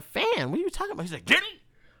sit by the fan. What are you talking about? He's like, did he?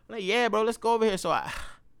 I'm like, yeah, bro, let's go over here. So I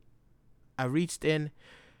reached in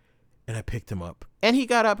and I picked him up, and he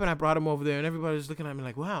got up, and I brought him over there, and everybody was looking at me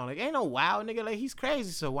like, wow, like, ain't no wow, nigga, like, he's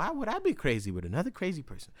crazy. So why would I be crazy with another crazy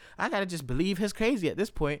person? I gotta just believe he's crazy at this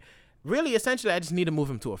point. Really, essentially, I just need to move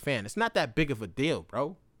him to a fan. It's not that big of a deal,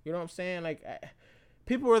 bro. You know what I'm saying? Like,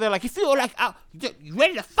 people were there like, you feel like, you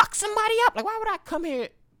ready to fuck somebody up? Like, why would I come here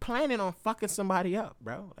planning on fucking somebody up,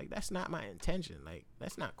 bro? Like, that's not my intention. Like,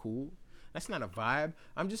 that's not cool. That's not a vibe.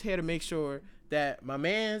 I'm just here to make sure that my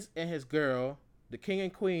man's and his girl, the king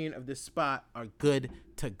and queen of this spot, are good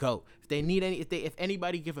to go. If they need if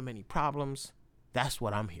anybody give them any problems, that's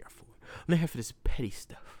what I'm here for. I'm not here for this petty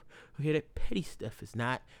stuff. Okay, that petty stuff is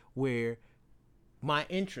not where my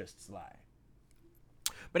interests lie.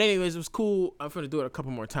 But anyways, it was cool. I'm going to do it a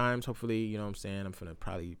couple more times, hopefully. You know what I'm saying? I'm going to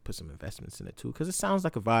probably put some investments in it too, because it sounds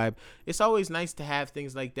like a vibe. It's always nice to have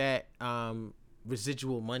things like that.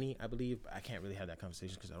 Residual money, I believe. I can't really have that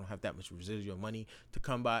conversation because I don't have that much residual money to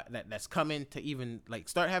come by that's coming to even like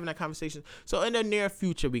start having that conversation. So in the near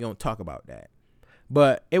future, we're going to talk about that.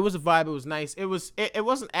 But it was a vibe. It was nice. It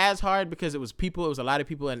wasn't as hard because it was people. It was a lot of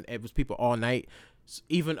people, and it was people all night,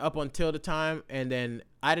 even up until the time. And then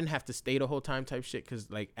I didn't have to stay the whole time type shit, because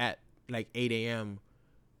like at like 8 a.m.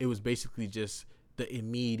 it was basically just the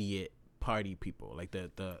immediate party people, like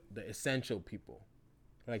the essential people.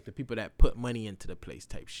 Like the people that put money into the place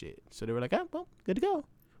type shit. So they were like, oh, well, good to go.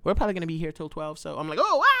 We're probably going to be here till 12. So I'm like,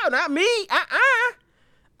 oh, wow, not me.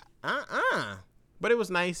 But it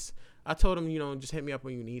was nice. I told him, you know, just hit me up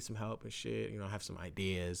when you need some help and shit. You know, have some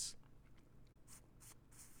ideas.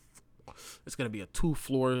 It's gonna be a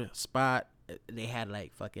 2-floor spot. They had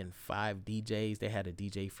like fucking 5 DJs. They had a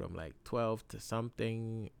DJ from like 12 to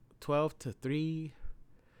 3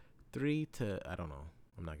 to, I don't know.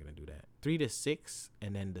 I'm not gonna do that. 3 to 6,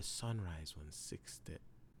 and then the sunrise one 6 to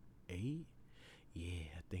 8. Yeah,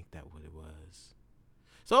 I think that what it was.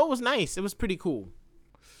 So it was nice. It was pretty cool.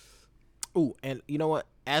 Ooh, and you know what?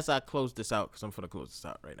 As I close this out, because I'm gonna close this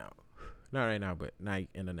out right now. Not right now, but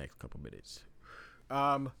in the next couple minutes.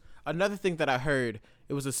 Another thing that I heard,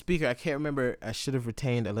 it was a speaker. I can't remember. I should have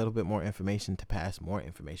retained a little bit more information to pass more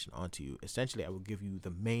information on to you. Essentially, I will give you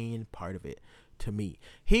the main part of it to me.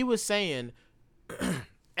 He was saying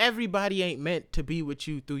everybody ain't meant to be with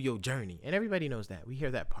you through your journey. And everybody knows that. We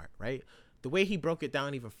hear that part, right? The way he broke it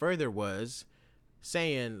down even further was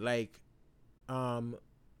saying like,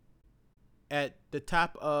 at the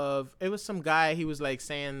top of, it was some guy, he was like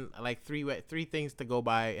saying like three things to go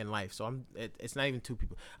by in life. So it's not even 2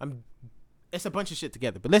 people. It's a bunch of shit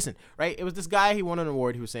together. But listen, right? It was this guy, he won an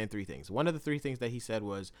award. He was saying 3 things. One of the 3 things that he said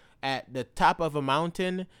was, at the top of a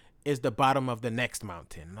mountain is the bottom of the next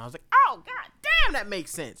mountain. And I was like, oh, god damn, that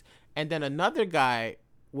makes sense. And then another guy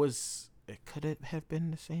could it have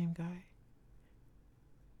been the same guy?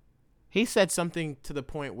 He said something to the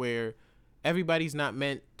point where everybody's not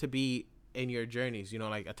meant to be in your journeys, you know,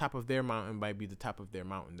 like a top of their mountain might be the top of their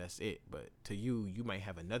mountain. That's it. But to you might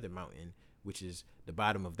have another mountain, which is the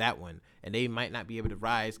bottom of that one. And they might not be able to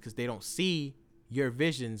rise because they don't see your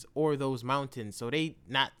visions or those mountains. So they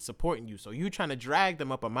not supporting you. So you trying to drag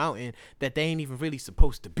them up a mountain that they ain't even really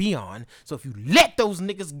supposed to be on. So if you let those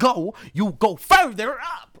niggas go, you go further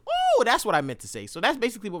up. Oh, that's what I meant to say. So that's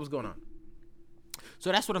basically what was going on.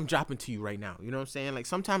 So that's what I'm dropping to you right now. You know what I'm saying? Like,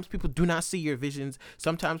 sometimes people do not see your visions.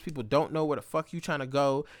 Sometimes people don't know where the fuck you trying to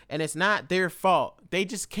go. And it's not their fault. They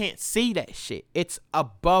just can't see that shit. It's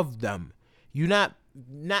above them. You're not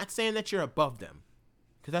saying that you're above them,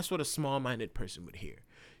 because that's what a small-minded person would hear.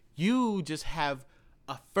 You just have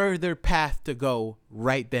a further path to go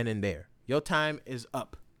right then and there. Your time is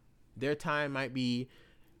up. Their time might be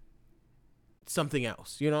something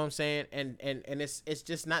else, you know what I'm saying? And it's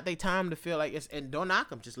just not their time to feel like it's, and don't knock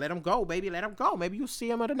them, just let them go, baby, let them go. Maybe you'll see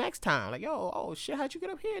them the next time, like, yo, oh shit, how'd you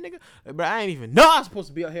get up here, nigga? But I ain't even know I was supposed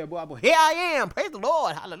to be up here, boy, but here I am, praise the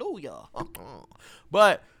Lord, hallelujah.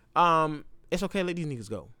 But it's okay, let these niggas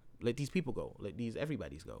go, let these people go, let these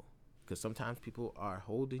everybody's go, because sometimes people are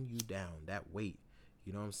holding you down, that weight.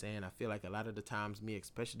 You know what I'm saying? I feel like a lot of the times, me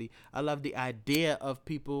especially, I love the idea of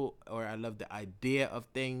people, or I love the idea of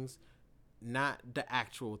things, not the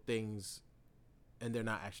actual things, and they're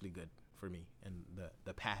not actually good for me and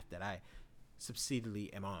the path that I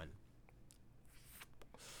subsequently am on.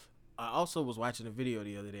 I also was watching a video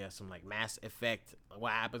the other day of some like Mass Effect,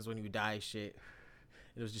 what happens when you die shit.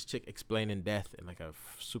 It was just chick explaining death in like a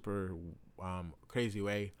super crazy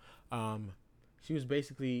way. She was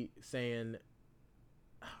basically saying,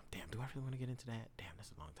 oh, damn, do I really want to get into that? Damn,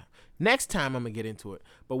 that's a long time. Next time I'm going to get into it.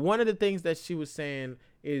 But one of the things that she was saying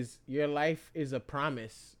is your life is a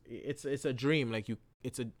promise. It's a dream. Like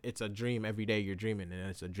it's a dream every day you're dreaming. And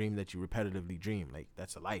it's a dream that you repetitively dream. Like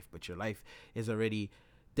that's a life. But your life is already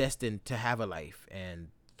destined to have a life. And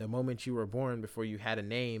the moment you were born, before you had a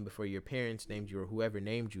name, before your parents named you or whoever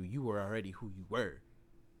named you, you were already who you were.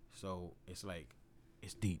 So it's like,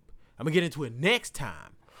 it's deep. I'm going to get into it next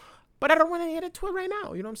time. But I don't want to get into it right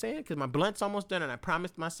now. You know what I'm saying? Because my blunt's almost done, and I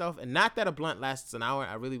promised myself, and not that a blunt lasts an hour.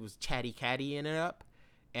 I really was chatty-cattying it up,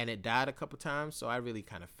 and it died a couple times. So I really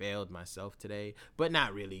kind of failed myself today. But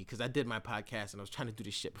not really, because I did my podcast, and I was trying to do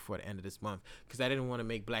this shit before the end of this month, because I didn't want to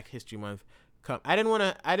make Black History Month come. I didn't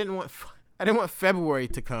want February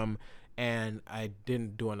to come, and I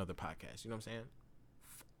didn't do another podcast. You know what I'm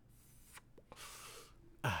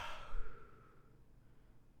saying?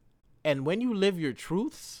 And when you live your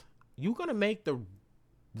truths, you're going to make the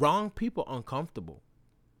wrong people uncomfortable.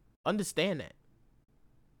 Understand that.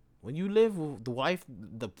 When you live the wife,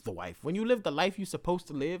 when you live the life you're supposed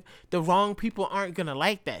to live, the wrong people aren't going to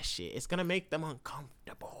like that shit. It's going to make them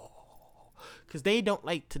uncomfortable. Because they don't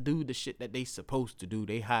like to do the shit that they supposed to do.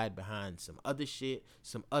 They hide behind some other shit,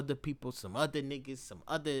 some other people, some other niggas, some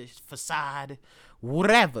other facade,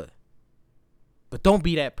 whatever. But don't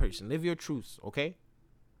be that person. Live your truths, okay?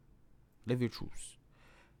 Live your truths.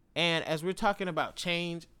 And as we're talking about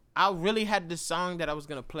change, I really had this song that I was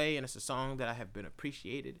going to play, and it's a song that I have been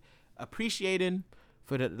appreciating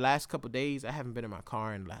for the last couple of days. I haven't been in my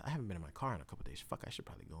car in a couple of days. Fuck, I should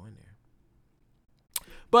probably go in there.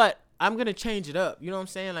 But I'm going to change it up. You know what I'm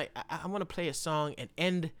saying? Like, I want to play a song and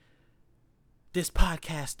end this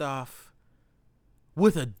podcast off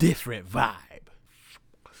with a different vibe.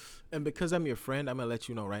 And because I'm your friend, I'm going to let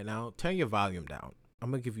you know right now. Turn your volume down. I'm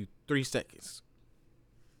going to give you 3 seconds.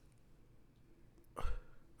 All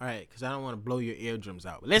right, because I don't want to blow your eardrums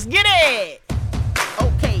out. But let's get it.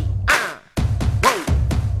 Okay.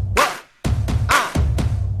 Whoa.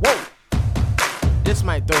 Whoa. This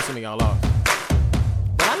might throw some of y'all off.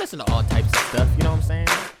 But I listen to all types of stuff. You know what I'm saying?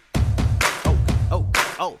 Oh.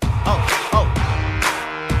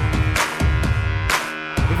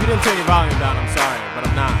 If you didn't turn your volume down, I'm sorry, but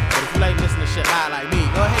I'm not. But if you like listening to shit loud like me,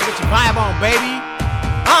 go ahead and get your vibe on, baby.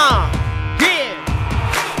 Yeah.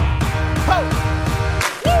 Ho.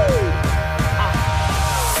 Woo.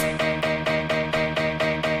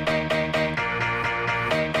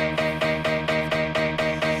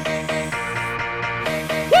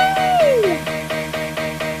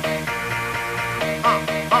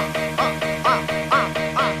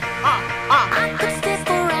 I could stick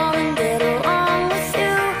around and get along with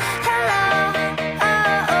you. Hello,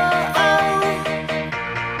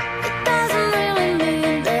 it doesn't really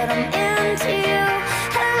mean that I'm into you.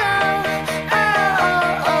 Hello,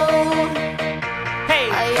 Hey.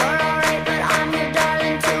 you're alright, but I'm your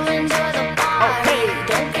darling to enjoy the party.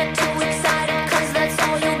 Don't get too excited, 'cause that's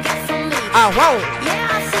all you'll get from me. I won't. Yeah,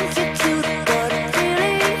 I think you're cute, but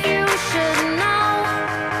really you should know.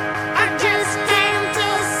 I just came to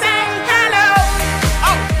say hello.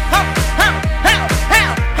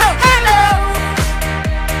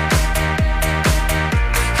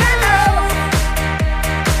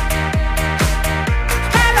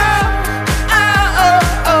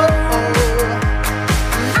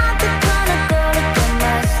 Not the kind of girl to get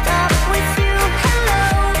messed up with you. Hello,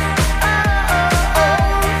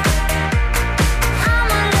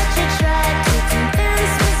 I'ma let you try to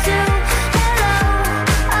convince me to. Hello,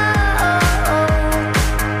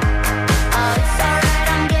 it's alright,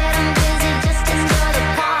 I'm getting busy, just enjoy the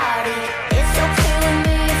party. It's okay with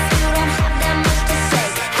me if you don't have that much to say.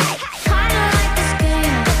 Hey, kinda like this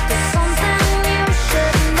game, but there's something you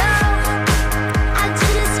should know. I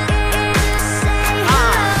just came to say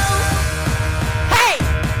hello. Hey.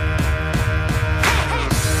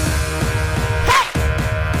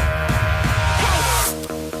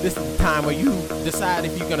 This is the time where you decide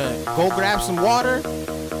if you're gonna go grab some water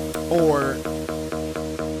or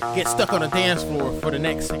get stuck on the dance floor for the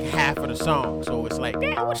next half of the song. So it's like,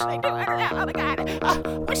 damn, what should I do?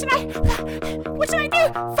 What should I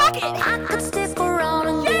do? Fuck it. I could stick around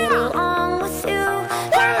and get along with you.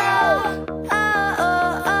 Hello,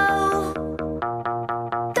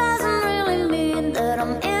 doesn't really mean that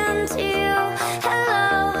I'm into you.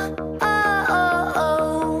 Hello,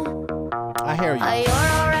 I hear you. you're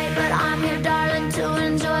alright, but I'm your darling to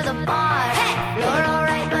enjoy the party. You're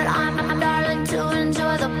alright, but I'm darling to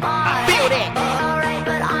enjoy the party. Feel that. You're alright,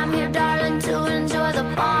 but I'm your darling to enjoy the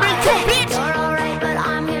party. Me too, bitch. You're alright, but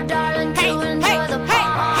I'm your darling to enjoy the party.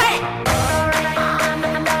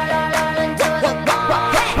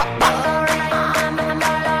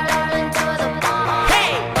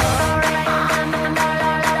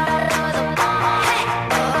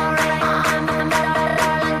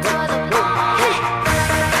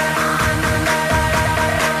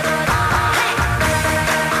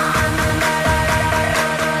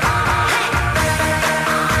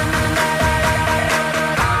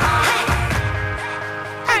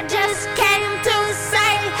 I just came to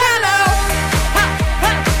say hello.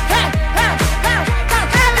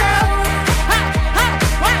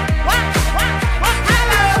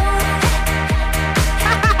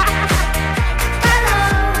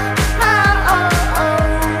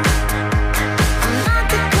 I'm not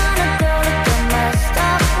the kind of girl to get messed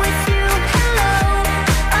up with you. Hello,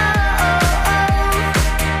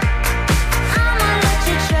 I'ma let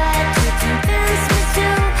you try to convince me to.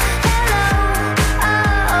 Hello,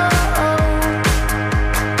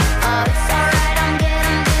 it's alright, I'm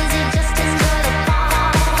getting busy, just enjoy the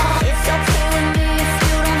party. It's okay with me if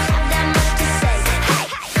you don't have that much to say. Hey,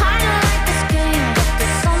 kinda like this game, but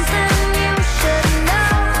there's something you should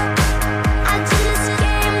know. I just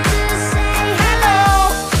came to say hello.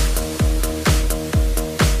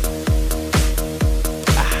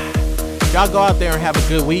 Y'all go out there and have a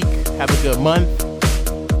good week, have a good month,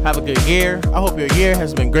 have a good year. I hope your year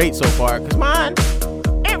has been great so far, because mine,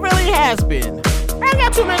 it really has been. I ain't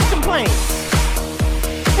got too many complaints.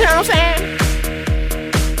 You know what I'm saying?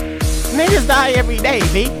 Niggas die every day,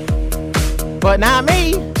 B. But not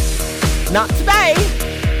me. Not today.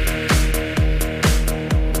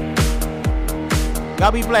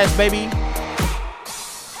 Y'all be blessed, baby.